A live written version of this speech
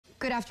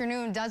Good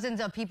afternoon. Dozens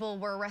of people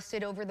were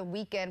arrested over the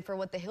weekend for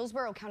what the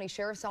Hillsborough County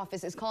Sheriff's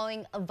Office is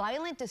calling a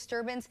violent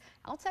disturbance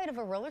outside of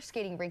a roller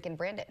skating rink in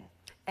Brandon.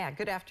 Yeah,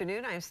 good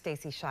afternoon. I'm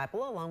Stacy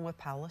Scheibel along with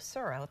Paula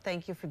Suro.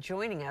 Thank you for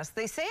joining us.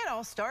 They say it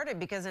all started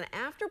because an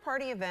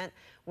after-party event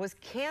was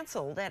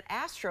canceled at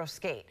Astro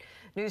Skate.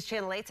 News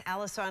Channel 8's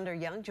Alessandra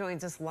Young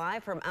joins us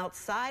live from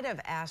outside of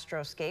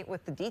Astro Skate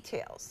with the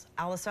details.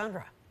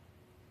 Alessandra.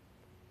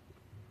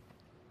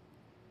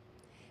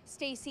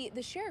 Stacy,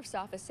 the sheriff's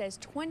office says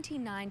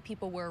 29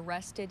 people were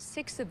arrested.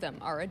 6 of them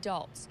are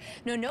adults.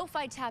 No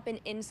fights happened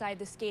inside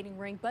the skating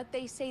rink, but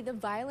they say the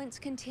violence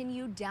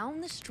continued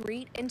down the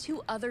street and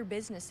to other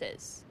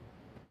businesses.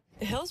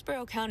 The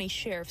Hillsborough County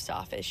Sheriff's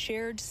Office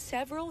shared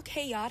several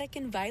chaotic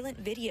and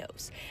violent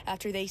videos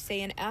after they say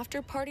an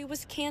after-party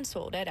was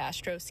canceled at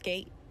Astro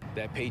Skate.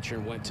 That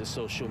patron went to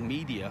social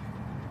media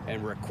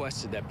and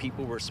requested that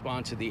people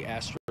respond to the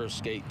Astro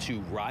Skate to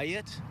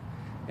riot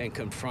and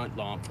confront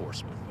law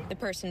enforcement. The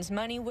person's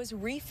money was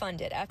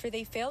refunded after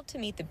they failed to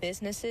meet the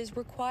business's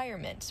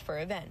requirements for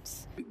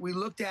events. We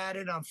looked at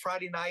it on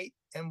Friday night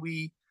and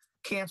we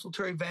canceled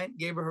her event,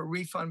 gave her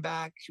refund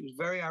back. She was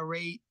very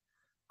irate,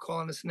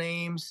 calling us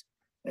names.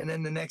 And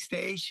then the next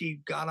day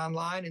she got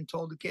online and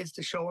told the kids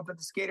to show up at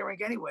the skating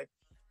rink anyway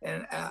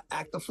and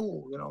act the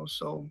fool,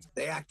 so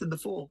they acted the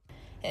fool.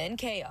 And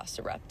chaos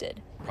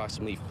erupted.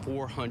 Approximately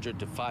 400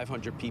 to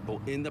 500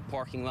 people in the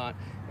parking lot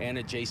and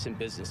adjacent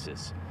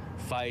businesses,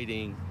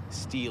 fighting,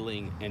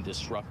 stealing, and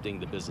disrupting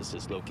the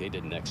businesses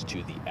located next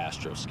to the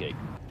Astro Skate.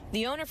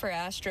 The owner for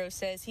Astro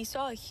says he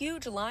saw a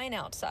huge line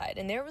outside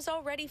and there was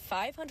already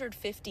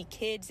 550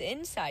 kids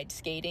inside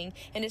skating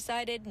and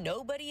decided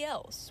nobody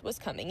else was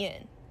coming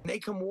in. They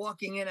come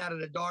walking in out of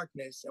the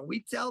darkness and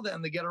we tell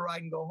them to get a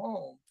ride and go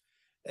home.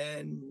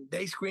 And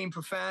they scream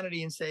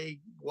profanity and say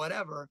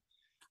whatever.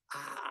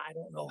 I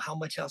don't know how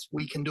much else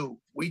we can do.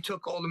 We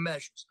took all the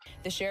measures.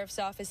 The sheriff's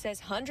office says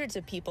hundreds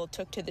of people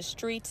took to the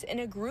streets and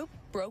a group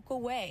broke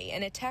away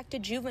and attacked a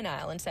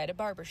juvenile inside a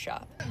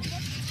barbershop.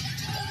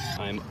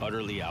 I'm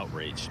utterly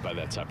outraged by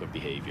that type of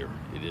behavior.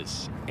 It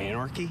is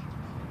anarchy.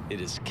 It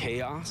is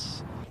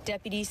chaos.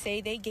 Deputies say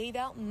they gave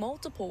out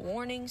multiple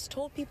warnings,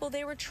 told people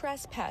they were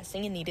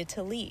trespassing and needed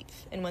to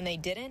leave. And when they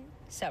didn't,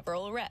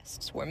 several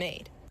arrests were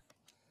made.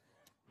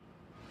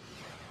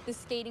 The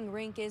skating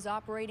rink is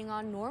operating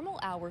on normal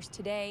hours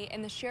today,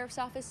 and the sheriff's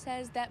office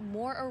says that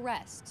more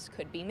arrests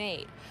could be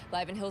made.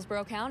 Live in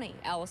Hillsborough County,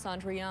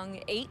 Alessandra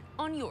Young, 8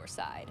 on your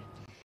side.